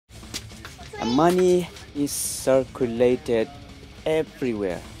Money is circulated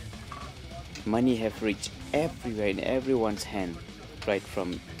everywhere. Money have reached everywhere in everyone's hand, right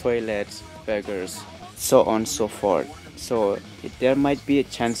from toilets, beggars, so on so forth. So there might be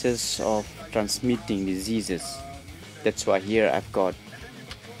chances of transmitting diseases. That's why here I've got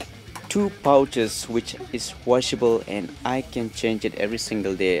two pouches which is washable, and I can change it every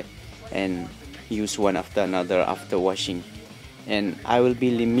single day and use one after another after washing. And I will be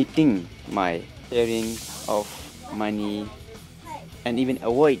limiting my sharing of money and even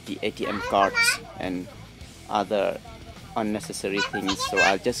avoid the ATM cards and other unnecessary things. So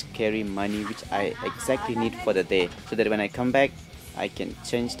I'll just carry money which I exactly need for the day, so that when I come back I can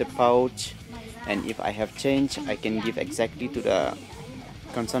change the pouch, and if I have change I can give exactly to the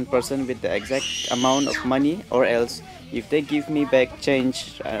concerned person with the exact amount of money, or else if they give me back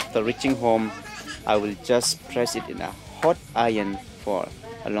change after reaching home, I will just press it in a hot iron for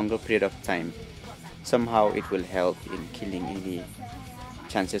a longer period of time. Somehow it will help in killing any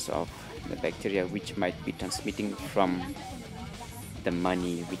chances of the bacteria which might be transmitting from the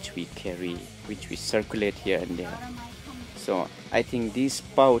money which we carry, which we circulate here and there. So I think this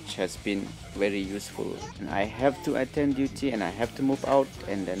pouch has been very useful, and I have to attend duty and I have to move out,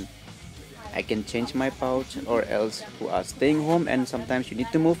 and then I can change my pouch. Or else who are staying home and sometimes you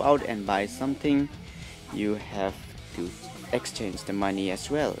need to move out and buy something, you have to exchange the money as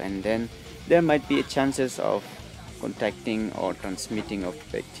well, and then there might be chances of contacting or transmitting of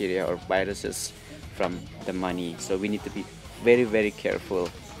bacteria or viruses from the money. So we need to be very careful.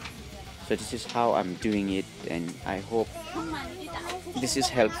 So this is how I'm doing it, and I hope this is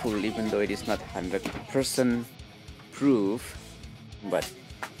helpful, even though it is not 100% proof, but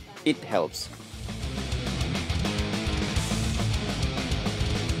it helps.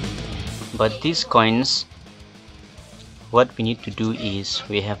 But these coins, what we need to do is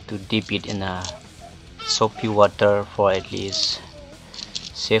we have to dip it in a soapy water for at least,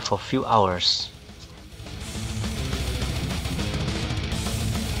 say, for a few hours.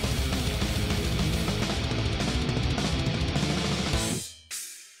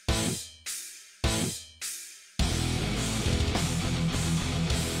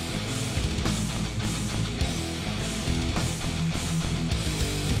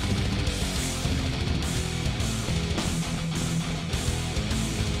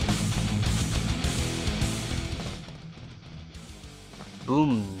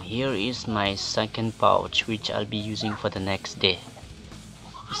 Boom, here is my second pouch which I'll be using for the next day.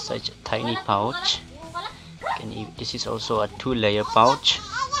 It's such a tiny pouch. This is also a 2-layer pouch.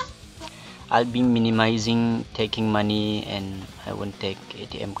 I'll be minimizing taking money, and I won't take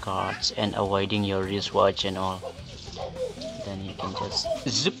ATM cards and avoiding your wristwatch and all. Then you can just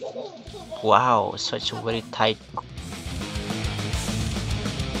zip. Wow, such a very tight.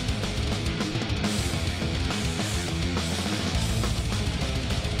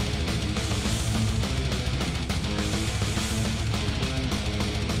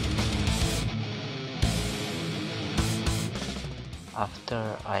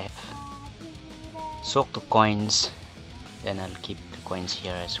 After I've soaked the coins, then I'll keep the coins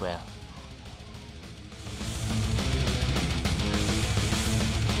here as well.